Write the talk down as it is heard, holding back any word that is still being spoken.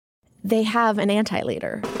they have an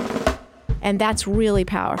anti-leader. And that's really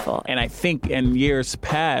powerful. And I think in years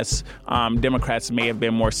past, Democrats may have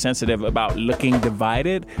been more sensitive about looking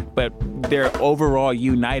divided, but they're overall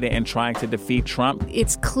united in trying to defeat Trump.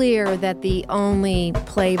 It's clear that the only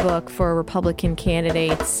playbook for Republican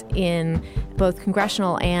candidates in both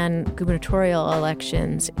congressional and gubernatorial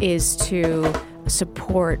elections is to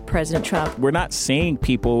support President Trump. We're not seeing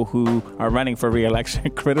people who are running for re-election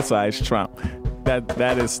criticize Trump.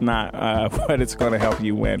 That is not what it's going to help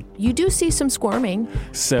you win. You do see some squirming.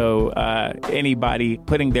 So anybody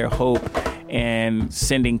putting their hope in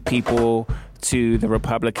sending people to the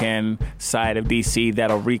Republican side of D.C.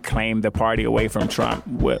 that'll reclaim the party away from Trump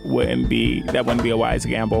wouldn't be a wise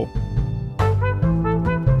gamble.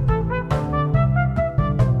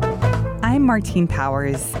 I'm Martine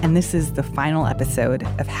Powers, and this is the final episode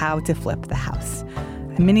of How to Flip the House,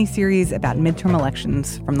 a mini-series about midterm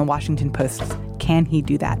elections from the Washington Post's Can He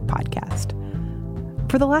Do That podcast.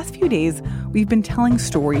 For the last few days, we've been telling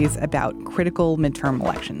stories about critical midterm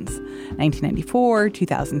elections, 1994,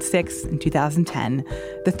 2006, and 2010,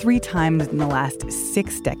 the three times in the last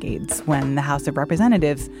 6 decades when the House of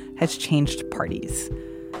Representatives has changed parties.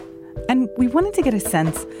 And we wanted to get a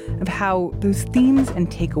sense of how those themes and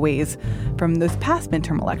takeaways from those past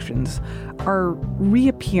midterm elections are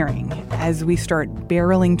reappearing as we start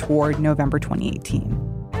barreling toward November 2018.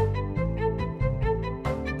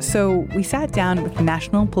 So we sat down with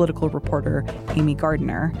national political reporter Amy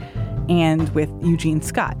Gardner and with Eugene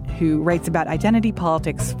Scott, who writes about identity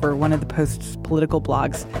politics for one of the Post's political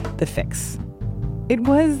blogs, The Fix. It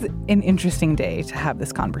was an interesting day to have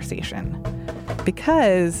this conversation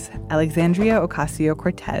because Alexandria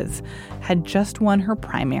Ocasio-Cortez had just won her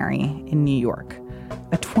primary in New York,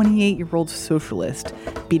 a 28-year-old socialist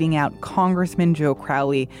beating out Congressman Joe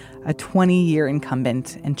Crowley, a 20-year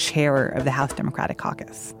incumbent and chair of the House Democratic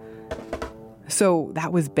Caucus. So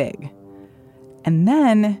that was big. And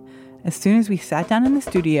then, as soon as we sat down in the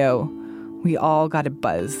studio, we all got a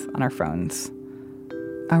buzz on our phones.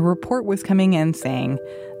 A report was coming in saying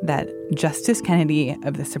that Justice Kennedy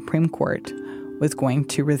of the Supreme Court was going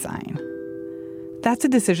to resign. That's a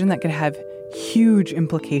decision that could have huge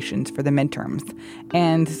implications for the midterms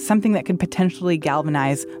and something that could potentially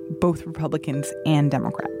galvanize both Republicans and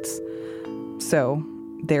Democrats. So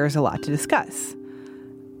there's a lot to discuss.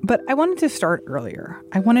 But I wanted to start earlier.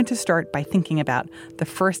 I wanted to start by thinking about the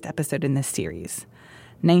first episode in this series,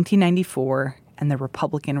 1994 and the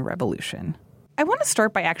Republican Revolution. I want to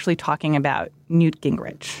start by actually talking about Newt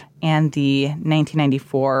Gingrich and the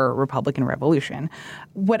 1994 Republican Revolution.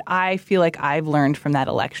 What I feel like I've learned from that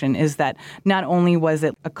election is that not only was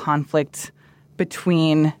it a conflict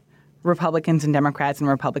between Republicans and Democrats and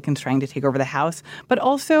Republicans trying to take over the House, but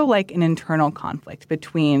also like an internal conflict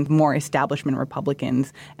between more establishment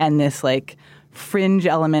Republicans and this like fringe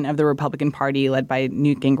element of the Republican Party led by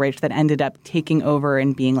Newt Gingrich that ended up taking over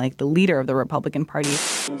and being like the leader of the Republican Party.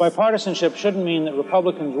 Bipartisanship shouldn't mean that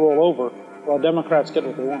Republicans roll over while Democrats get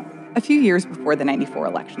what they want. A few years before the 94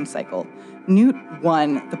 election cycle, Newt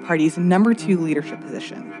won the party's number 2 leadership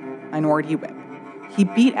position, Minority Whip. He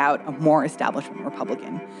beat out a more establishment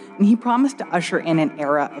Republican, and he promised to usher in an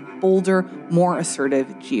era of bolder, more assertive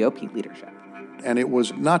GOP leadership. And it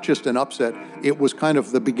was not just an upset, it was kind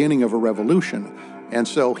of the beginning of a revolution. And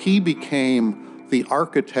so he became the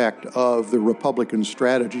architect of the Republican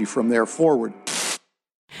strategy from there forward.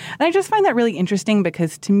 And I just find that really interesting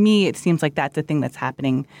because to me, it seems like that's the thing that's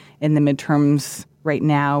happening in the midterms right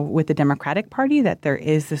now with the Democratic Party, that there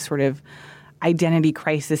is this sort of identity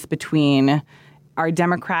crisis between are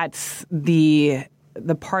Democrats the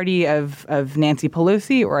party of Nancy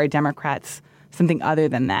Pelosi or are Democrats something other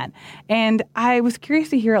than that? And I was curious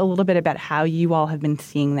to hear a little bit about how you all have been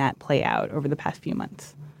seeing that play out over the past few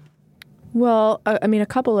months. Well, I mean, a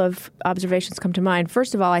couple of observations come to mind.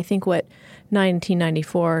 First of all, I think what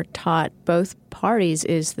 1994 taught both parties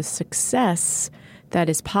is the success that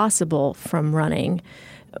is possible from running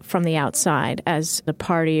from the outside as a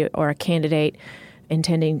party or a candidate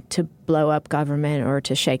intending to blow up government or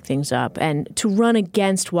to shake things up and to run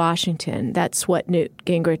against Washington. That's what Newt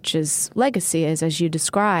Gingrich's legacy is, as you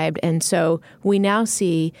described. And so we now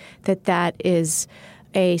see that that is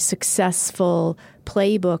a successful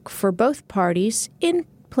playbook for both parties in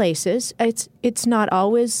places. It's not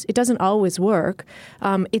always, it doesn't always work.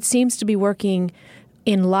 It seems to be working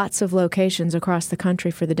in lots of locations across the country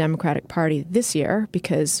for the Democratic Party this year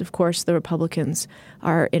because, of course, the Republicans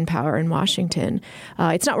are in power in Washington.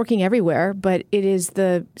 It's not working everywhere, but it is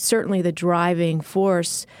certainly the driving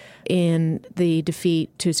force in the defeat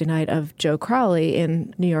Tuesday night of Joe Crowley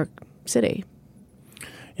in New York City.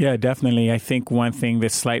 Yeah, definitely. I think one thing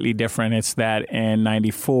that's slightly different is that in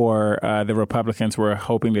 94, the Republicans were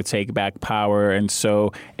hoping to take back power. And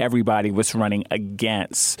so everybody was running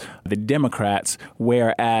against the Democrats,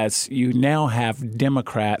 whereas you now have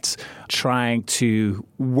Democrats trying to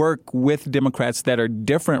work with Democrats that are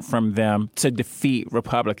different from them to defeat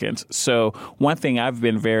Republicans. So one thing I've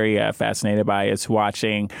been very fascinated by is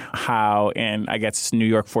watching how, in I guess it's New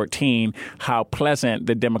York 14, how pleasant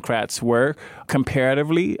the Democrats were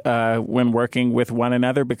comparatively when working with one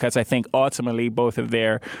another, because I think ultimately both of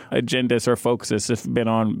their agendas or focuses have been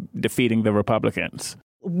on defeating the Republicans.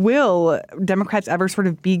 Will Democrats ever sort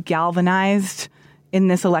of be galvanized in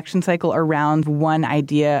this election cycle around one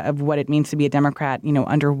idea of what it means to be a Democrat,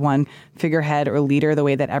 under one figurehead or leader, the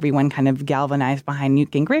way that everyone kind of galvanized behind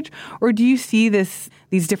Newt Gingrich? Or do you see these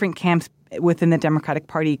different camps within the Democratic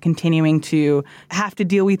Party continuing to have to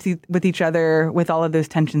deal with each other, with all of those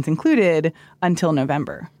tensions included, until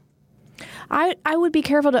November? I would be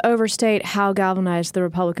careful to overstate how galvanized the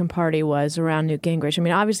Republican Party was around Newt Gingrich. I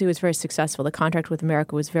mean, obviously it was very successful. The contract with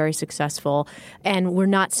America was very successful, and we're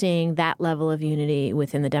not seeing that level of unity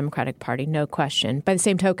within the Democratic Party, no question. By the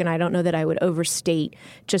same token, I don't know that I would overstate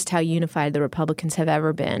just how unified the Republicans have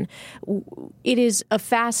ever been. It is a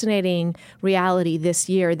fascinating reality this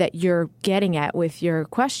year that you're getting at with your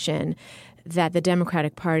question, that the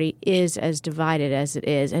Democratic Party is as divided as it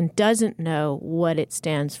is and doesn't know what it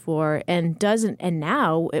stands for and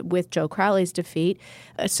now with Joe Crowley's defeat,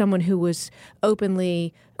 someone who was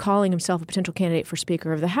openly calling himself a potential candidate for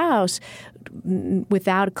Speaker of the House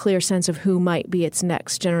without a clear sense of who might be its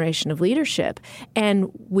next generation of leadership.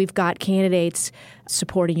 And we've got candidates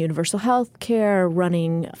supporting universal health care,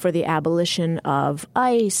 running for the abolition of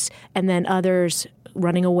ICE, and then others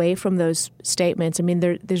running away from those statements. I mean,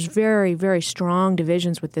 there's very, very strong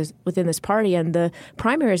divisions within this party, and the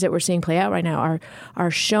primaries that we're seeing play out right now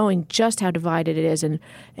are showing just how divided it is, and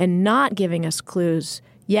not giving us clues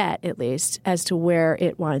yet, at least, as to where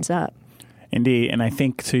it winds up. Indeed. And I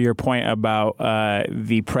think to your point about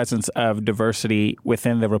the presence of diversity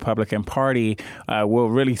within the Republican Party, we'll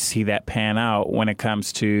really see that pan out when it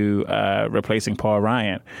comes to replacing Paul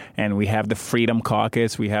Ryan. And we have the Freedom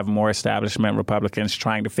Caucus. We have more establishment Republicans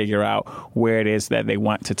trying to figure out where it is that they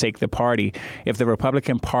want to take the party. If the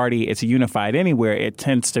Republican Party is unified anywhere, it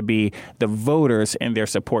tends to be the voters and their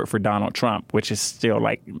support for Donald Trump, which is still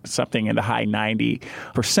like something in the high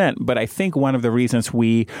 90%. But I think one of the reasons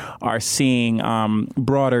we are seeing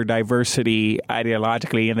broader diversity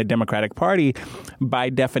ideologically in the Democratic Party, by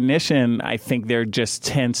definition, I think there just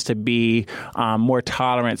tends to be more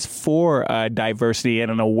tolerance for diversity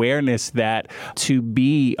and an awareness that to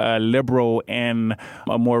be a liberal in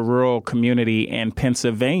a more rural community in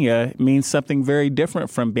Pennsylvania means something very different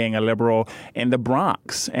from being a liberal in the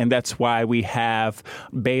Bronx. And that's why we have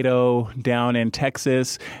Beto down in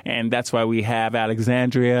Texas, and that's why we have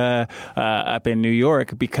Alexandria up in New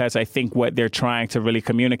York, because I think what they're trying to really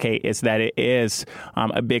communicate is that it is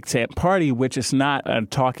a big tent party, which is not a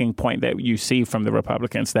talking point that you see from the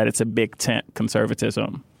Republicans, that it's a big tent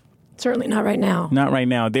conservatism. Certainly not right now. Not right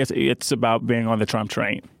now. It's about being on the Trump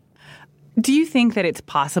train. Do you think that it's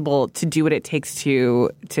possible to do what it takes to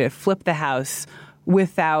flip the House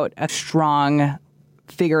without a strong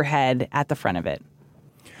figurehead at the front of it?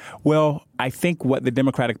 Well, I think what the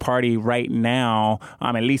Democratic Party right now,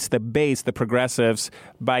 at least the base, the progressives,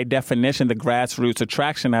 by definition, the grassroots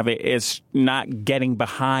attraction of it is not getting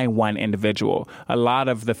behind one individual. A lot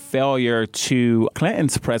of the failure to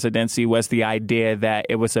Clinton's presidency was the idea that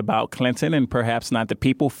it was about Clinton and perhaps not the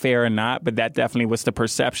people, fair or not, but that definitely was the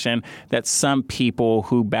perception that some people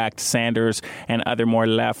who backed Sanders and other more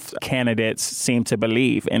left candidates seem to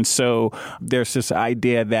believe. And so there's this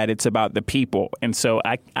idea that it's about the people. And so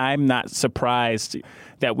I'm not surprised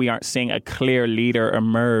that we aren't seeing a clear leader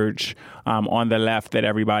emerge on the left that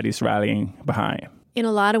everybody's rallying behind. In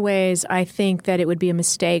a lot of ways, I think that it would be a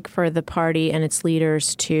mistake for the party and its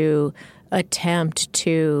leaders to attempt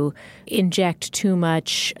to inject too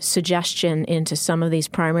much suggestion into some of these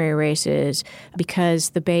primary races,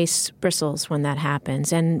 because the base bristles when that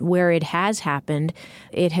happens. And where it has happened,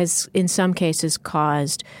 it has in some cases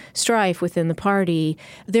caused strife within the party.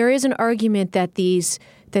 There is an argument that these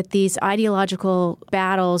ideological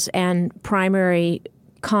battles and primary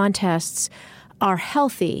contests are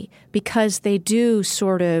healthy because they do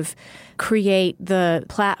sort of create the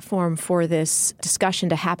platform for this discussion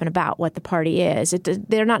to happen about what the party is.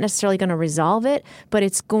 They're not necessarily going to resolve it, but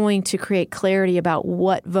it's going to create clarity about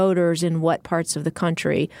what voters in what parts of the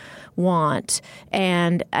country want.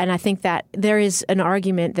 And I think that there is an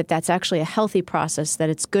argument that that's actually a healthy process, that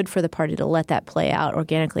it's good for the party to let that play out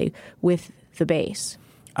organically with the base.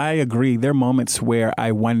 I agree. There are moments where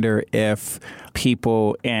I wonder if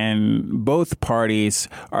people in both parties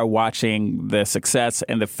are watching the success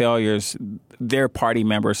and the failures their party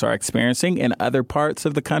members are experiencing in other parts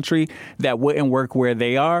of the country that wouldn't work where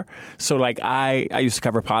they are. So like I used to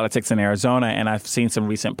cover politics in Arizona, and I've seen some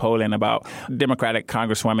recent polling about Democratic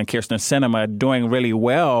Congresswoman Kyrsten Sinema doing really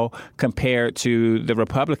well compared to the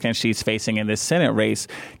Republicans she's facing in this Senate race.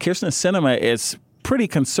 Kyrsten Sinema is pretty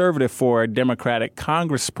conservative for a Democratic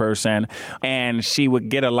congressperson, and she would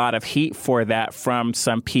get a lot of heat for that from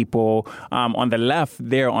some people on the left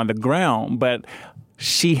there on the ground. But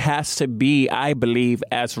she has to be, I believe,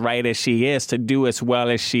 as right as she is to do as well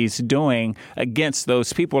as she's doing against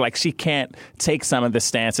those people. Like, she can't take some of the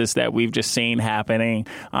stances that we've just seen happening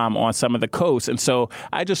on some of the coasts. And so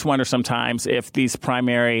I just wonder sometimes if these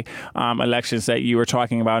primary elections that you were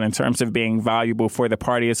talking about in terms of being valuable for the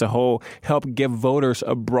party as a whole help give voters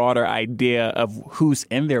a broader idea of who's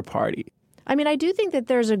in their party. I mean, I do think that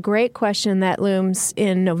there's a great question that looms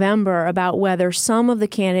in November about whether some of the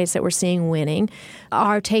candidates that we're seeing winning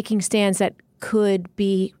are taking stands that could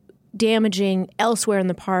be damaging elsewhere in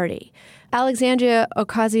the party. Alexandria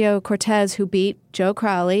Ocasio-Cortez, who beat Joe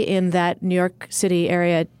Crowley in that New York City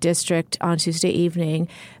area district on Tuesday evening,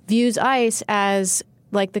 views ICE as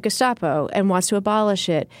like the Gestapo and wants to abolish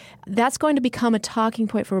it. That's going to become a talking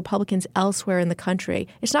point for Republicans elsewhere in the country.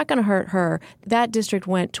 It's not going to hurt her. That district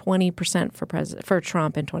went 20% for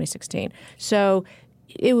Trump in 2016. So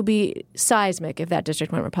it would be seismic if that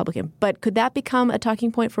district went Republican. But could that become a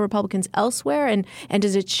talking point for Republicans elsewhere? And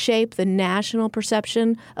does it shape the national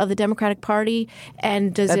perception of the Democratic Party?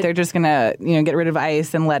 And does they're just going to get rid of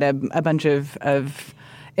ICE and let a bunch of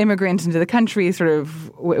immigrants into the country sort of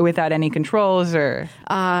without any controls? Or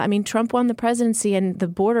I mean, Trump won the presidency, and the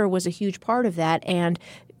border was a huge part of that. And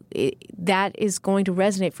that is going to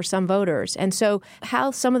resonate for some voters. And so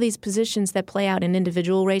how some of these positions that play out in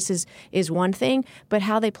individual races is one thing, but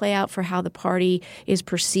how they play out for how the party is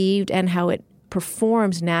perceived and how it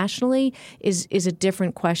performs nationally is a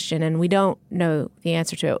different question, and we don't know the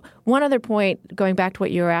answer to it. One other point, going back to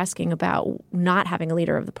what you were asking about not having a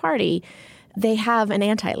leader of the party, they have an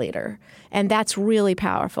anti-leader, and that's really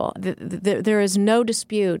powerful. There is no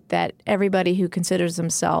dispute that everybody who considers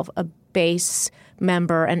themselves a base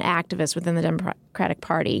member and activist within the Democratic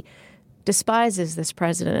Party despises this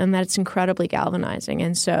president, and that's incredibly galvanizing.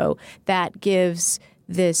 And so that gives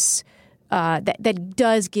this that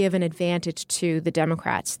does give an advantage to the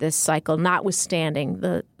Democrats this cycle, notwithstanding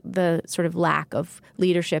the sort of lack of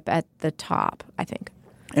leadership at the top, I think.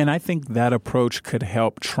 And I think that approach could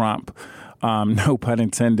help Trump. No pun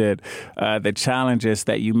intended, the challenges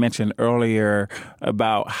that you mentioned earlier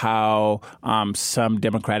about how some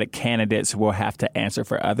Democratic candidates will have to answer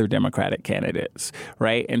for other Democratic candidates,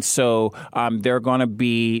 right? And so there are going to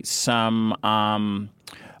be some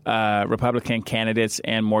Republican candidates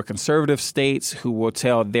in more conservative states who will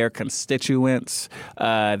tell their constituents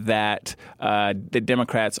that the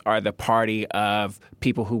Democrats are the party of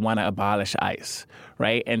people who want to abolish ICE,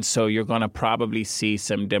 right? And so you're going to probably see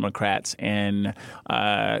some Democrats in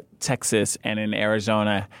Texas and in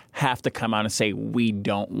Arizona have to come out and say, we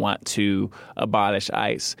don't want to abolish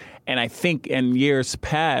ICE. And I think in years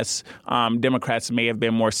past, Democrats may have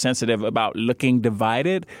been more sensitive about looking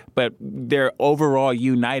divided, but they're overall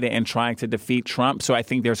united in trying to defeat Trump. So I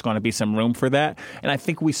think there's going to be some room for that. And I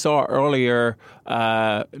think we saw earlier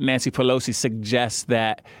Nancy Pelosi suggest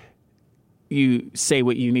that you say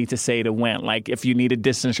what you need to say to win. Like, if you need to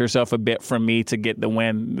distance yourself a bit from me to get the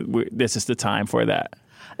win, this is the time for that.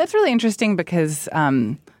 That's really interesting because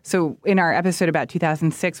so in our episode about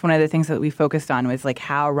 2006, one of the things that we focused on was like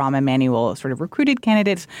how Rahm Emanuel sort of recruited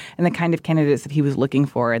candidates and the kind of candidates that he was looking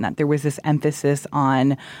for, and that there was this emphasis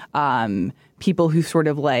on people who sort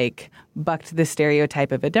of like bucked the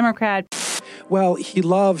stereotype of a Democrat. Well, he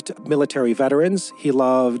loved military veterans. He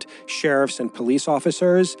loved sheriffs and police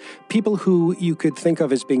officers, people who you could think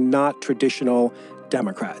of as being not traditional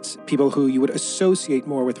Democrats, people who you would associate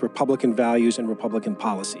more with Republican values and Republican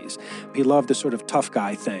policies. He loved the sort of tough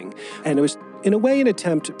guy thing. And it was, in a way, an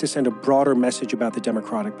attempt to send a broader message about the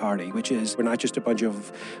Democratic Party, which is we're not just a bunch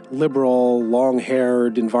of liberal,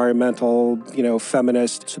 long-haired, environmental,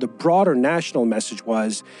 feminists. So the broader national message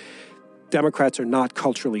was Democrats are not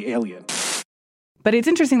culturally alien. But it's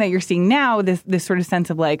interesting that you're seeing now this sort of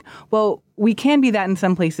sense of like, well, we can be that in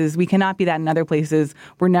some places. We cannot be that in other places.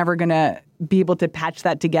 We're never going to be able to patch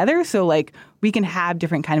that together. So like we can have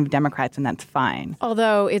different kind of Democrats, and that's fine.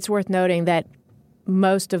 Although it's worth noting that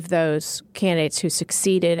most of those candidates who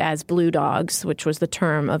succeeded as blue dogs, which was the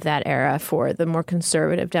term of that era for the more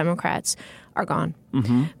conservative Democrats, are gone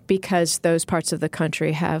because those parts of the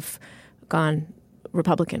country have gone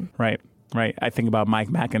Republican. Right. I think about Mike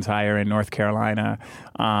McIntyre in North Carolina,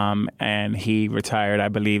 and he retired, I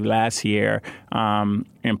believe, last year,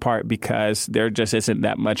 in part because there just isn't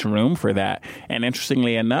that much room for that. And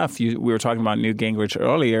interestingly enough, we were talking about Newt Gingrich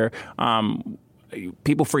earlier.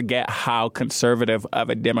 People forget how conservative of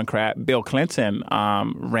a Democrat Bill Clinton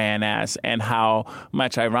ran as, and how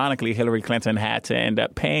much, ironically, Hillary Clinton had to end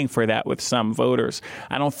up paying for that with some voters.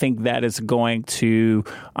 I don't think that is going to,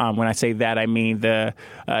 when I say that, I mean the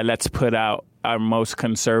let's put out our most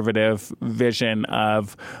conservative vision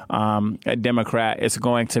of a Democrat is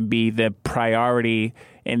going to be the priority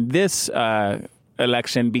in this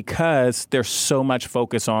election, because there's so much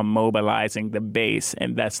focus on mobilizing the base,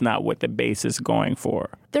 and that's not what the base is going for.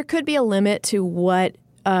 There could be a limit to what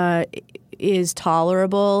is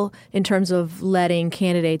tolerable in terms of letting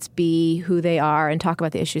candidates be who they are and talk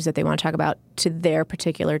about the issues that they want to talk about to their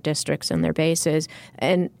particular districts and their bases.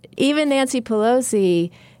 And even Nancy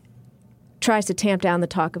Pelosi tries to tamp down the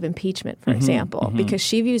talk of impeachment, for example, because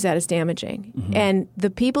she views that as damaging. And the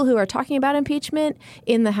people who are talking about impeachment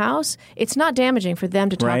in the House, it's not damaging for them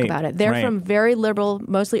to talk about it. They're from very liberal,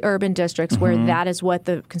 mostly urban districts where that is what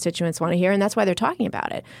the constituents want to hear, and that's why they're talking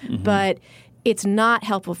about it. But it's not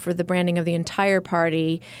helpful for the branding of the entire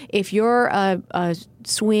party. If you're a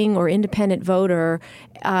swing or independent voter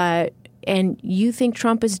and you think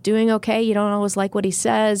Trump is doing okay, you don't always like what he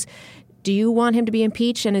says, do you want him to be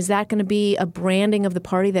impeached, and is that going to be a branding of the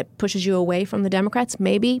party that pushes you away from the Democrats?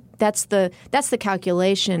 Maybe that's the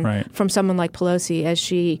calculation from someone like Pelosi as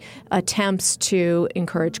she attempts to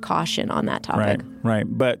encourage caution on that topic. Right.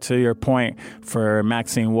 But to your point, for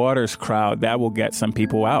Maxine Waters' crowd, that will get some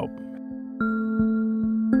people out.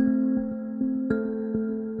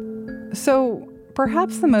 So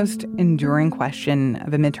perhaps the most enduring question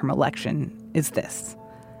of a midterm election is this: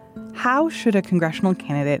 how should a congressional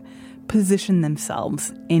candidate position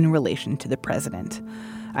themselves in relation to the president,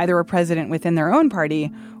 either a president within their own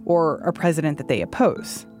party or a president that they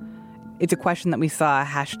oppose? It's a question that we saw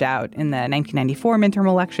hashed out in the 1994 midterm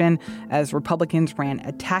election as Republicans ran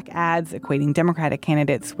attack ads equating Democratic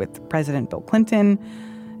candidates with President Bill Clinton.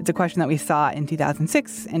 It's a question that we saw in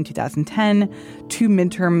 2006 and 2010, two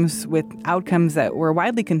midterms with outcomes that were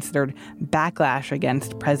widely considered backlash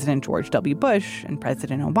against President George W. Bush and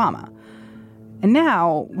President Obama. And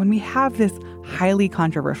now, when we have this highly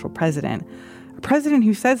controversial president, a president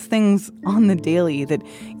who says things on the daily that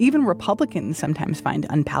even Republicans sometimes find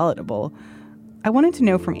unpalatable, I wanted to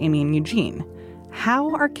know from Amy and Eugene, how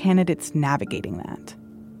are candidates navigating that?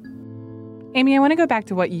 Amy, I want to go back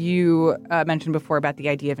to what you mentioned before about the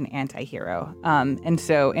idea of an anti-hero. And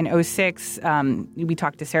so in 2006, we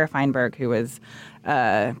talked to Sarah Feinberg, who was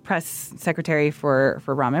press secretary for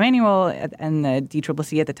Rahm Emanuel and the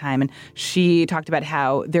DCCC at the time. And she talked about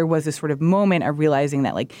how there was this sort of moment of realizing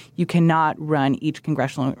that, like, you cannot run each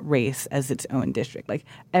congressional race as its own district. Like,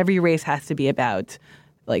 every race has to be about,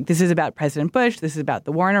 like, this is about President Bush, this is about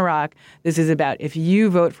the war in Iraq, this is about if you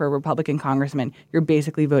vote for a Republican congressman, you're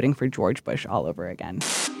basically voting for George Bush all over again.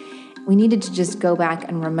 We needed to just go back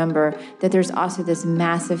and remember that there's also this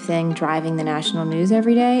massive thing driving the national news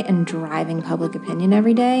every day and driving public opinion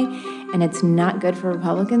every day, and it's not good for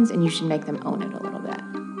Republicans, and you should make them own it a little bit.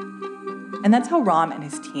 And that's how Rahm and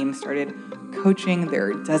his team started coaching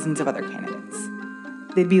their dozens of other candidates.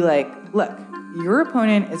 They'd be like, look, your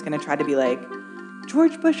opponent is going to try to be like,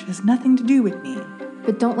 George Bush has nothing to do with me.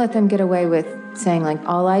 But don't let them get away with saying, like,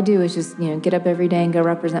 all I do is just, get up every day and go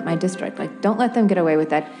represent my district. Like, don't let them get away with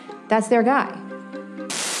that. That's their guy.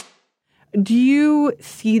 Do you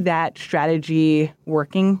see that strategy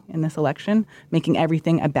working in this election, making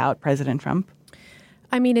everything about President Trump?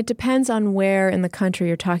 I mean, it depends on where in the country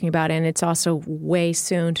you're talking about, and it's also way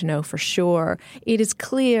soon to know for sure. It is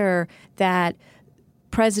clear that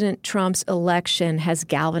President Trump's election has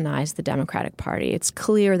galvanized the Democratic Party. It's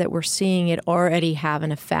clear that we're seeing it already have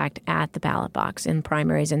an effect at the ballot box in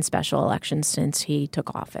primaries and special elections since he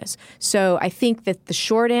took office. So I think that the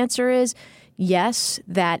short answer is yes,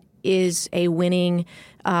 that is a winning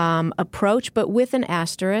approach, but with an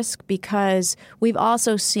asterisk, because we've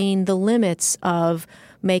also seen the limits of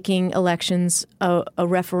making elections a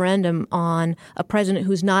referendum on a president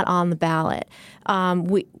who's not on the ballot.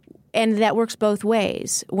 And that works both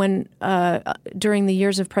ways. When during the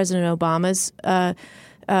years of President Obama's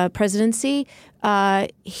presidency,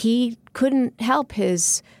 he couldn't help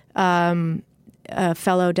his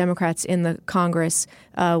fellow Democrats in the Congress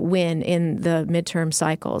win in the midterm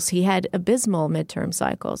cycles. He had abysmal midterm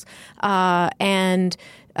cycles.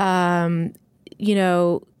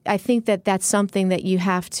 I think that that's something that you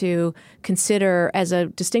have to consider as a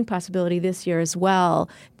distinct possibility this year as well,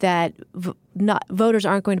 that voters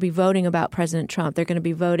aren't going to be voting about President Trump. They're going to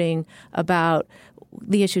be voting about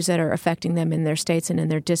the issues that are affecting them in their states and in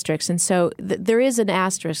their districts. And so there is an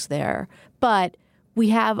asterisk there. But we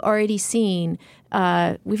have already seen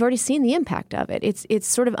the impact of it. It's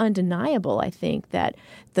sort of undeniable, I think, that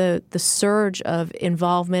the surge of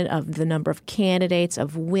involvement of the number of candidates,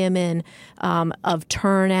 of women, of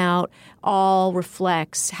turnout, all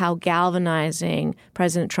reflects how galvanizing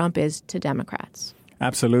President Trump is to Democrats.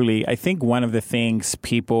 Absolutely. I think one of the things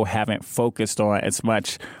people haven't focused on as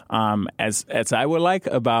much as I would like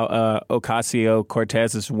about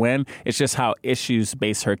Ocasio-Cortez's win is just how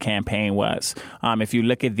issues-based her campaign was. If you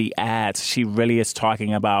look at the ads, she really is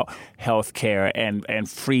talking about health care and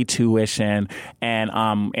free tuition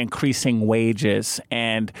and increasing wages.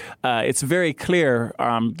 And it's very clear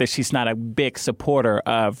that she's not a big supporter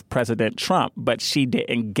of President Trump, but she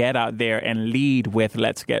didn't get out there and lead with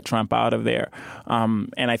let's get Trump out of there.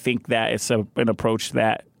 And I think that it's an approach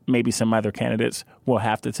that maybe some other candidates will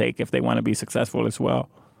have to take if they want to be successful as well.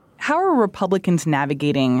 How are Republicans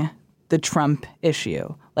navigating the Trump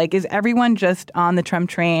issue? Like, is everyone just on the Trump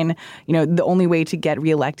train? You know, the only way to get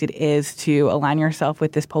reelected is to align yourself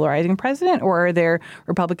with this polarizing president? Or are there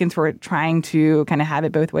Republicans who are trying to kind of have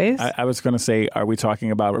it both ways? I was going to say, are we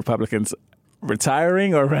talking about Republicans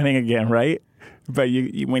retiring or running again, right? But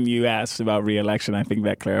when you asked about re-election, I think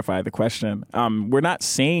that clarified the question. We're not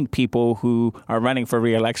seeing people who are running for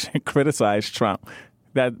re-election criticize Trump.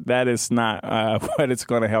 That is not what it's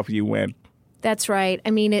going to help you win. That's right.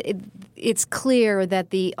 I mean, it's clear that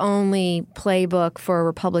the only playbook for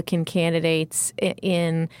Republican candidates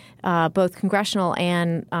in both congressional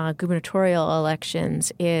and gubernatorial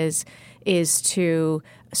elections is to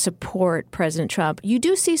support President Trump. You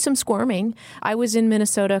do see some squirming. I was in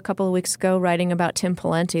Minnesota a couple of weeks ago writing about Tim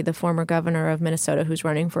Pawlenty, the former governor of Minnesota who's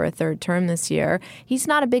running for a third term this year. He's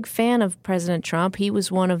not a big fan of President Trump. He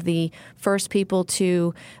was one of the first people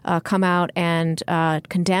to come out and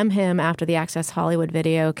condemn him after the Access Hollywood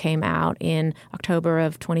video came out in October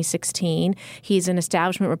of 2016. He's an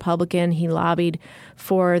establishment Republican. He lobbied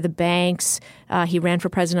for the banks. He ran for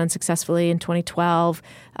president unsuccessfully in 2012.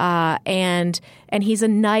 And he's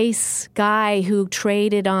a nice guy who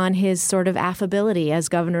traded on his sort of affability as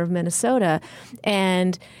governor of Minnesota.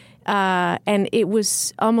 And it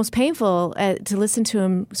was almost painful to listen to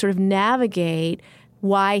him sort of navigate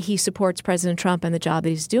why he supports President Trump and the job that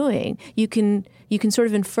he's doing. You can sort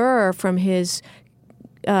of infer from his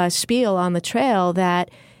spiel on the trail that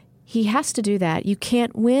he has to do that. You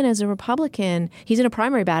can't win as a Republican. He's in a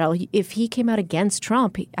primary battle. If he came out against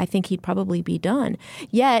Trump, I think he'd probably be done.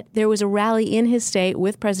 Yet there was a rally in his state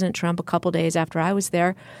with President Trump a couple days after I was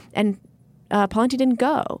there, and Pawlenty didn't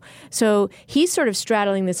go. So he's sort of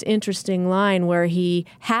straddling this interesting line where he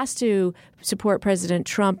has to support President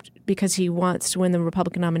Trump because he wants to win the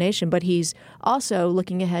Republican nomination, but he's also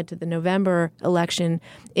looking ahead to the November election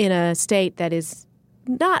in a state that is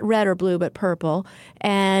not red or blue, but purple.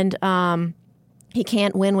 And he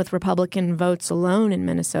can't win with Republican votes alone in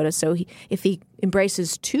Minnesota. So if he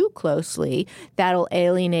embraces too closely, that'll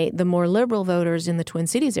alienate the more liberal voters in the Twin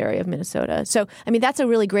Cities area of Minnesota. So, I mean, that's a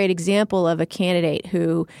really great example of a candidate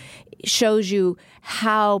who shows you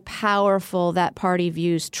how powerful that party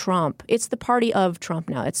views Trump. It's the party of Trump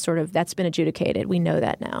now. It's sort of, that's been adjudicated. We know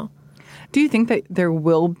that now. Do you think that there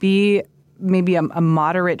will be maybe a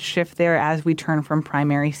moderate shift there as we turn from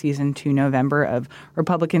primary season to November of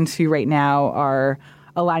Republicans who right now are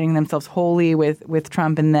aligning themselves wholly with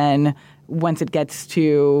Trump, and then once it gets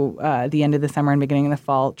to the end of the summer and beginning of the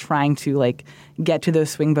fall, trying to get to those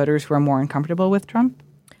swing voters who are more uncomfortable with Trump?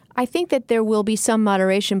 I think that there will be some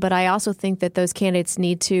moderation, but I also think that those candidates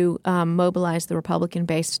need to mobilize the Republican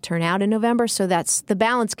base to turn out in November. So that's the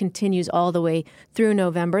balance continues all the way through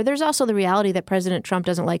November. There's also the reality that President Trump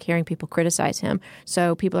doesn't like hearing people criticize him.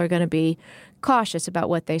 So people are going to be cautious about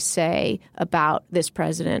what they say about this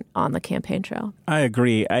president on the campaign trail. I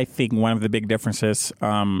agree. I think one of the big differences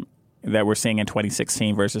that we're seeing in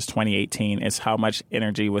 2016 versus 2018 is how much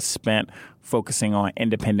energy was spent focusing on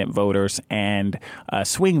independent voters and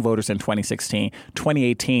swing voters in 2016.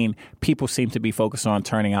 2018, people seem to be focused on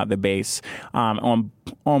turning out the base on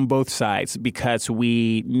both sides, because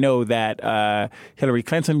we know that Hillary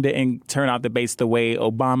Clinton didn't turn out the base the way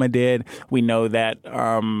Obama did. We know that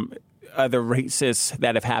other races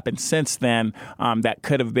that have happened since then that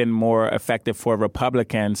could have been more effective for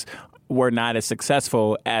Republicans were not as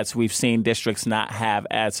successful, as we've seen districts not have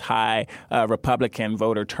as high Republican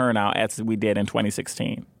voter turnout as we did in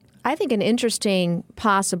 2016. I think an interesting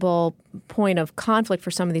possible point of conflict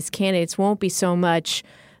for some of these candidates won't be so much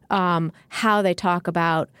how they talk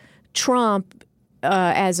about Trump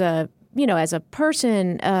as a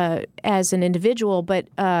person, as an individual, but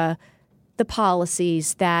the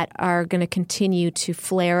policies that are going to continue to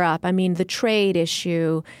flare up. I mean, the trade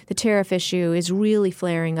issue, the tariff issue is really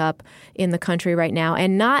flaring up in the country right now,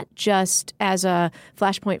 and not just as a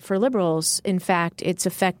flashpoint for liberals. In fact, it's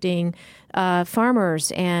affecting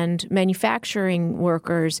farmers and manufacturing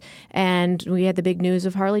workers. And we had the big news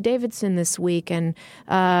of Harley Davidson this week, and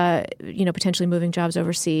potentially moving jobs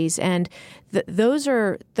overseas. And those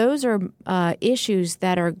are issues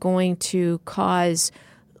that are going to cause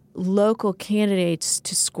local candidates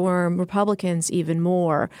to squirm Republicans even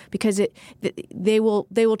more, because they will,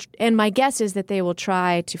 and my guess is that they will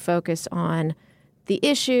try to focus on the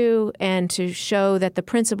issue and to show that the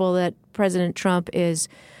principle that President Trump is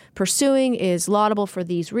pursuing is laudable for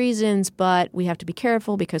these reasons, but we have to be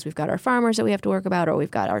careful because we've got our farmers that we have to work about, or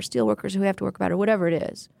we've got our steel workers who we have to work about, or whatever it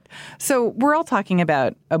is. So we're all talking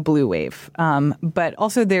about a blue wave, but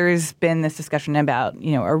also there's been this discussion about,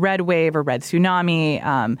 a red wave or red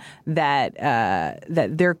tsunami, that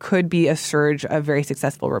there could be a surge of very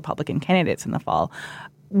successful Republican candidates in the fall.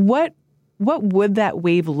 What would that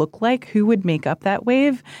wave look like? Who would make up that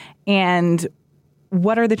wave? And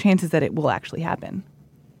what are the chances that it will actually happen?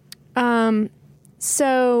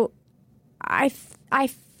 So I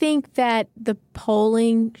think that the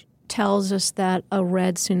polling tells us that a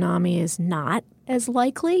red tsunami is not as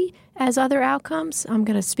likely as other outcomes. I'm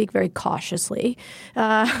going to speak very cautiously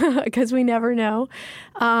because we never know.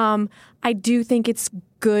 I do think it's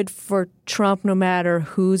good for Trump no matter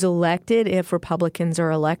who's elected. If Republicans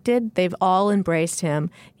are elected, they've all embraced him.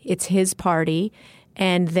 It's his party,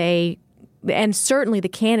 and certainly the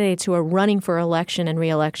candidates who are running for election and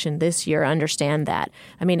re-election this year understand that.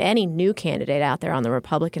 I mean, any new candidate out there on the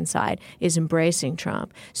Republican side is embracing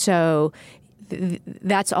Trump. So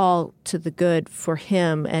that's all to the good for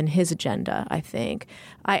him and his agenda, I think.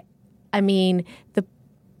 I mean,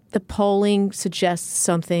 the polling suggests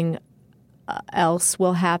something else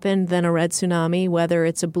will happen than a red tsunami, whether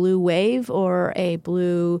it's a blue wave or a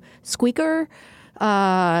blue squeaker.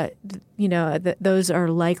 Those are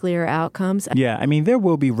likelier outcomes. Yeah, I mean, there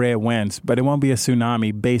will be red winds, but it won't be a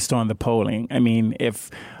tsunami based on the polling. I mean,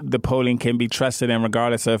 if the polling can be trusted, and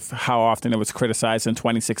regardless of how often it was criticized in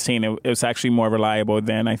 2016, it was actually more reliable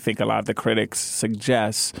than I think a lot of the critics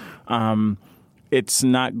suggest. It's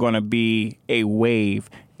not going to be a wave.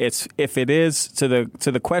 If it is to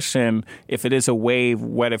the question, if it is a wave,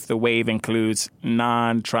 what if the wave includes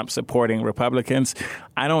non-Trump supporting Republicans?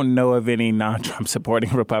 I don't know of any non-Trump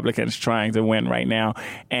supporting Republicans trying to win right now.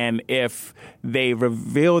 And if they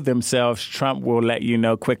reveal themselves, Trump will let you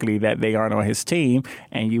know quickly that they aren't on his team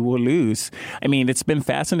and you will lose. I mean, it's been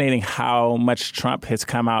fascinating how much Trump has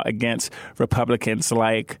come out against Republicans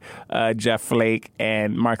like Jeff Flake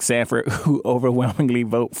and Mark Sanford, who overwhelmingly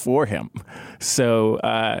vote for him. So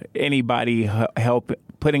anybody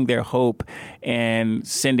putting their hope in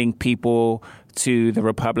sending people to the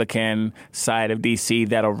Republican side of D.C.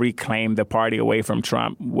 that'll reclaim the party away from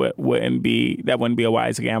Trump wouldn't be a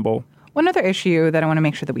wise gamble. One other issue that I want to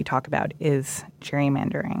make sure that we talk about is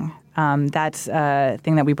gerrymandering. That's a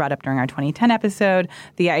thing that we brought up during our 2010 episode,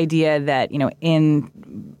 the idea that,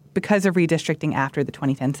 because of redistricting after the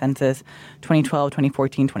 2010 census, 2012,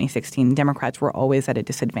 2014, 2016, Democrats were always at a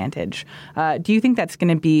disadvantage. Do you think that's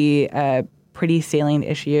going to be a pretty salient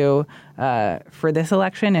issue for this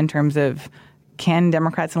election in terms of can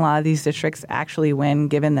Democrats in a lot of these districts actually win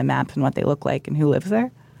given the maps and what they look like and who lives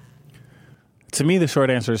there? To me, the short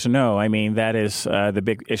answer is no. I mean, that is the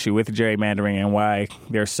big issue with gerrymandering and why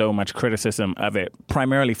there's so much criticism of it,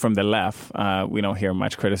 primarily from the left. We don't hear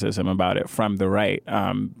much criticism about it from the right.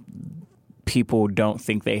 People don't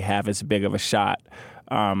think they have as big of a shot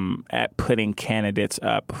at putting candidates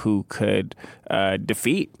up who could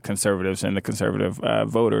defeat conservatives and the conservative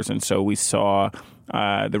voters. And so we saw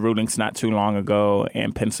the rulings not too long ago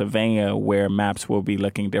in Pennsylvania where maps will be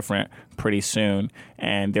looking different pretty soon.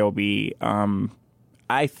 And there'll be,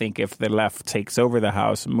 I think, if the left takes over the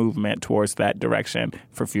House, movement towards that direction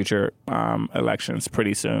for future elections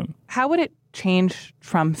pretty soon. How would it change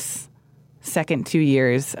Trump's second 2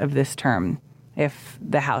 years of this term if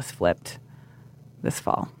the House flipped this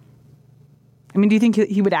fall? I mean, do you think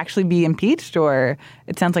he would actually be impeached, or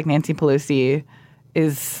it sounds like Nancy Pelosi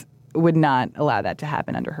would not allow that to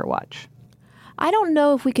happen under her watch? I don't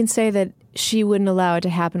know if we can say that she wouldn't allow it to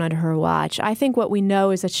happen under her watch. I think what we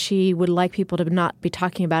know is that she would like people to not be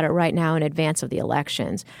talking about it right now in advance of the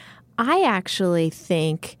elections. I actually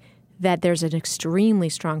think that there's an extremely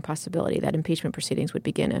strong possibility that impeachment proceedings would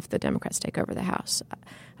begin if the Democrats take over the House.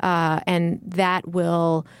 And that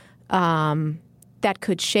will that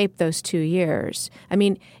could shape those 2 years. I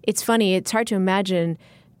mean, it's funny. It's hard to imagine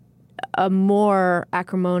a more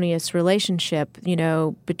acrimonious relationship,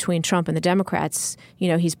 between Trump and the Democrats.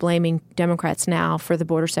 He's blaming Democrats now for the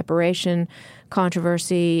border separation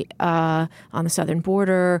controversy on the southern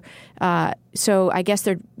border. So I guess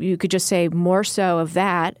you could just say more so of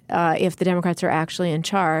that if the Democrats are actually in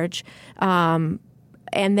charge. And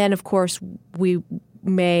then, of course, we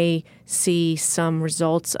may see some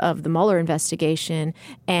results of the Mueller investigation,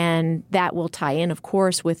 and that will tie in, of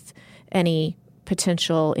course, with any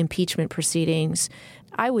potential impeachment proceedings.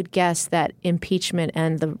 I would guess that impeachment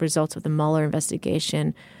and the results of the Mueller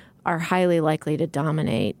investigation are highly likely to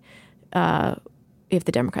dominate if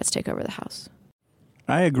the Democrats take over the House.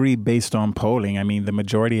 I agree based on polling. I mean, the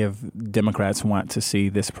majority of Democrats want to see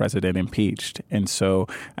this president impeached. And so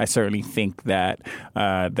I certainly think that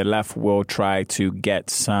the left will try to get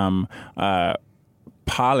some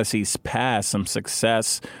policies passed, some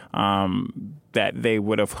success that they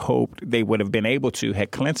would have hoped they would have been able to,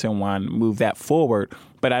 had Clinton won, move that forward.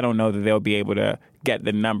 But I don't know that they'll be able to get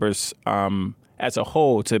the numbers as a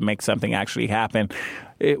whole to make something actually happen.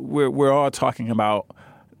 We're all talking about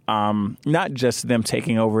not just them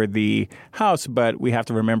taking over the House, but we have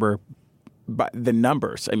to remember the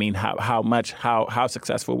numbers. I mean, how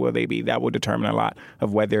successful will they be? That will determine a lot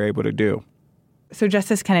of what they're able to do. So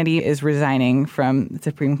Justice Kennedy is resigning from the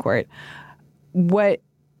Supreme Court. What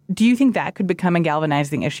do you think that could become a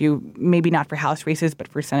galvanizing issue, maybe not for House races, but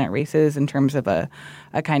for Senate races in terms of a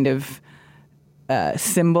kind of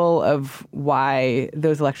symbol of why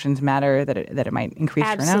those elections matter, that it might increase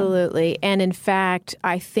turnout? Absolutely. And in fact,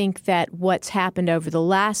 I think that what's happened over the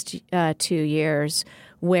last 2 years,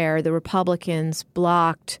 where the Republicans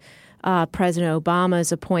blocked President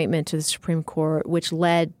Obama's appointment to the Supreme Court, which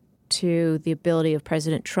led to the ability of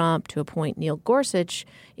President Trump to appoint Neil Gorsuch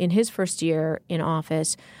in his first year in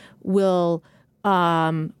office, will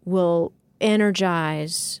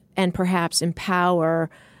energize and perhaps empower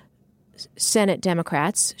Senate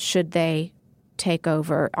Democrats, should they take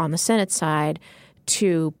over on the Senate side,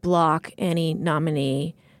 to block any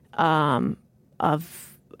nominee of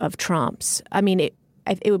Trump's. I mean, it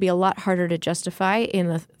would be a lot harder to justify in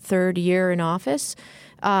the third year in office,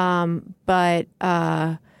 but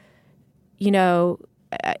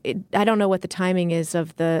I don't know what the timing is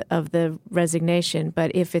of the resignation,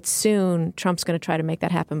 but if it's soon, Trump's going to try to make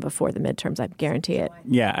that happen before the midterms. I guarantee it.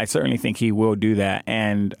 Yeah, I certainly think he will do that.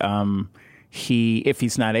 And if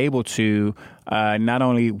he's not able to, not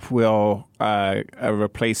only will a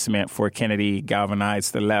replacement for Kennedy galvanize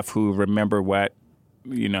the left, who remember what,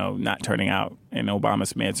 not turning out in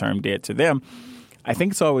Obama's midterm did to them, I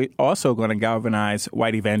think it's also going to galvanize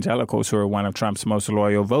white evangelicals, who are one of Trump's most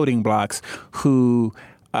loyal voting blocs, who,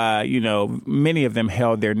 many of them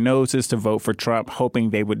held their noses to vote for Trump,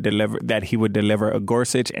 hoping that he would deliver a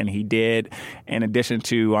Gorsuch, and he did. In addition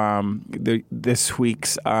to this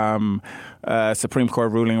week's Supreme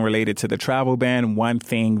Court ruling related to the travel ban, one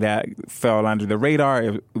thing that fell under the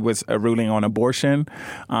radar was a ruling on abortion.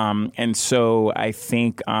 And so I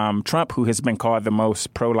think Trump, who has been called the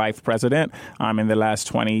most pro-life president in the last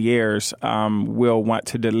 20 years, will want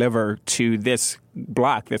to deliver to this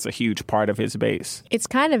bloc that's a huge part of his base. It's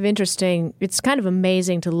kind of interesting. It's kind of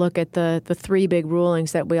amazing to look at the three big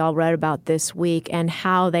rulings that we all read about this week and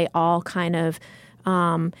how they all kind of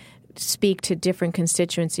speak to different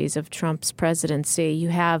constituencies of Trump's presidency. You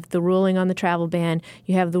have the ruling on the travel ban.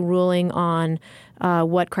 You have the ruling on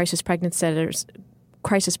what crisis pregnancy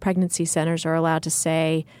centers are allowed to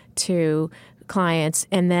say to clients,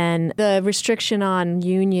 and then the restriction on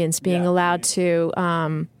unions being allowed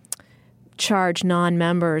to charge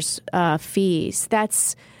non-members fees.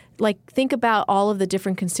 That's think about all of the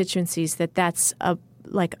different constituencies that's a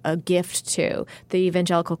gift to. The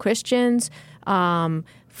evangelical Christians,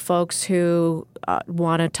 folks who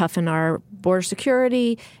want to toughen our border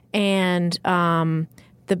security, and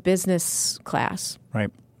the business class. Right.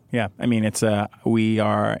 Yeah. I mean, we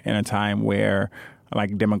are in a time where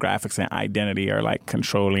demographics and identity are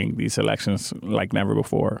controlling these elections like never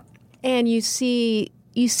before. And you see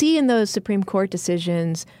in those Supreme Court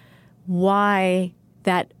decisions why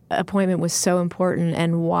that appointment was so important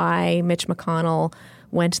and why Mitch McConnell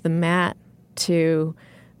went to the mat to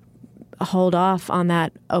hold off on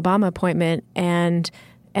that Obama appointment. And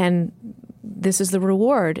this is the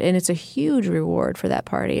reward, and it's a huge reward for that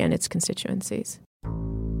party and its constituencies.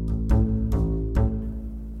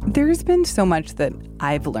 There's been so much that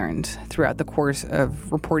I've learned throughout the course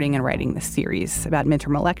of reporting and writing this series about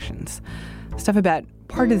midterm elections. Stuff about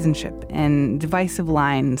partisanship and divisive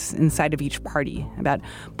lines inside of each party, about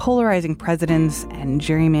polarizing presidents and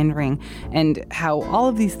gerrymandering, and how all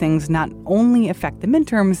of these things not only affect the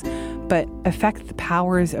midterms, but affect the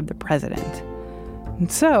powers of the president.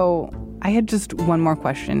 And so I had just one more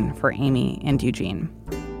question for Amy and Eugene.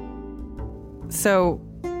 So,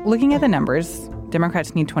 looking at the numbers,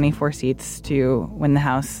 Democrats need 24 seats to win the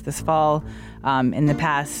House this fall. In the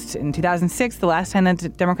past, in 2006, the last time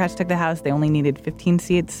that Democrats took the House, they only needed 15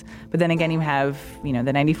 seats. But then again, you have, the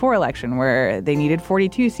 94 election where they needed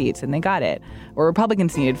 42 seats and they got it. Or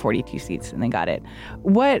Republicans needed 42 seats and they got it.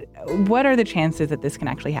 What are the chances that this can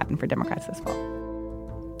actually happen for Democrats this fall?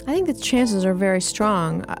 I think the chances are very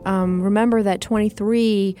strong. Remember that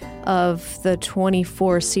 23 of the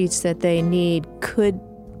 24 seats that they need could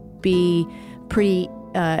be pretty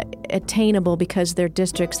attainable because they're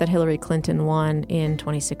districts that Hillary Clinton won in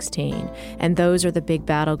 2016. And those are the big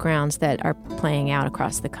battlegrounds that are playing out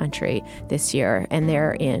across the country this year. And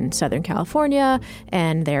they're in Southern California,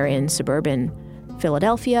 and they're in suburban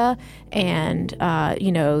Philadelphia, and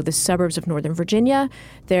the suburbs of Northern Virginia.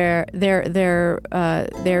 They're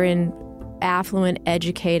in affluent,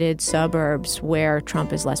 educated suburbs where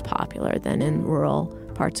Trump is less popular than in rural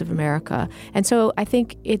parts of America. And so I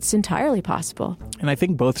think it's entirely possible. And I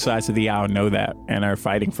think both sides of the aisle know that and are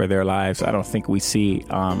fighting for their lives. I don't think we see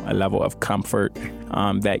a level of comfort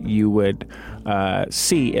that you would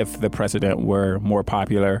see if the president were more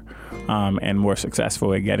popular and more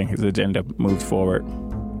successful at getting his agenda moved forward.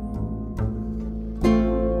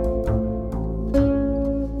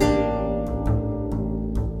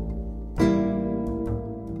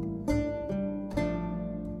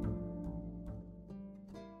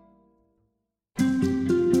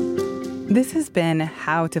 This has been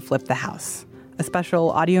How to Flip the House, a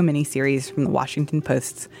special audio miniseries from the Washington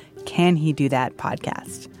Post's Can He Do That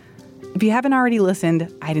podcast. If you haven't already listened,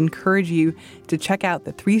 I'd encourage you to check out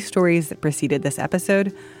the 3 stories that preceded this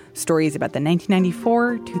episode, stories about the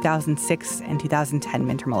 1994, 2006, and 2010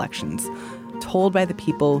 midterm elections, told by the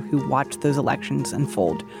people who watched those elections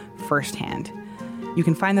unfold firsthand. You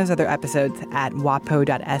can find those other episodes at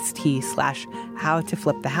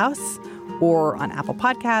wapo.st/howtoflipthehouse, or on Apple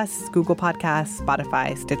Podcasts, Google Podcasts,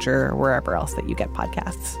 Spotify, Stitcher, or wherever else that you get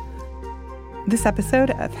podcasts. This episode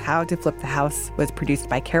of How to Flip the House was produced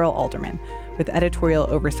by Carol Alderman, with editorial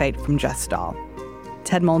oversight from Jess Stahl.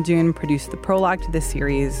 Ted Muldoon produced the prologue to this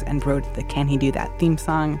series and wrote the Can He Do That theme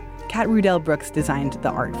song. Kat Rudell Brooks designed the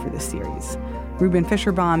art for this series. Ruben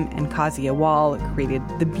Fischerbaum and Kazia Wall created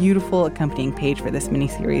the beautiful accompanying page for this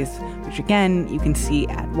miniseries, which again, you can see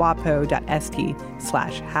at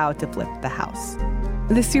wapo.st/howtoflipthehouse.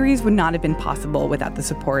 This series would not have been possible without the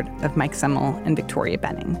support of Mike Semmel and Victoria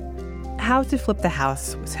Benning. How to Flip the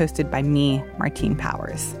House was hosted by me, Martine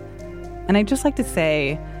Powers. And I'd just like to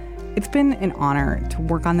say, it's been an honor to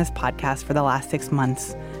work on this podcast for the last 6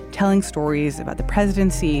 months, telling stories about the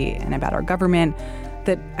presidency and about our government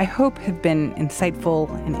that I hope have been insightful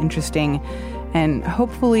and interesting and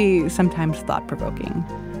hopefully sometimes thought-provoking.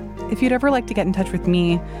 If you'd ever like to get in touch with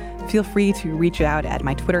me, feel free to reach out at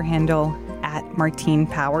my Twitter handle, @Martine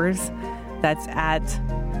Powers. That's at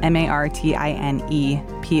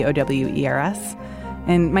MartinePowers.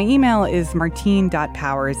 And my email is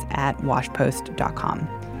martine.powers@washpost.com.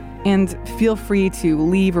 And feel free to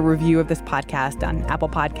leave a review of this podcast on Apple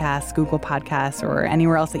Podcasts, Google Podcasts, or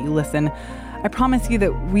anywhere else that you listen. I promise you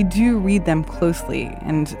that we do read them closely,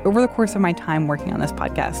 and over the course of my time working on this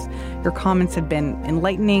podcast, your comments have been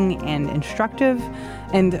enlightening and instructive,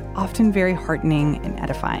 and often very heartening and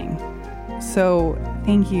edifying. So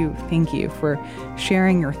thank you for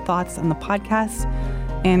sharing your thoughts on the podcast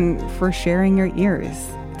and for sharing your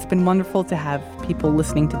ears. It's been wonderful to have people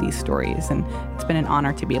listening to these stories, and it's been an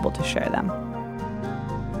honor to be able to share them.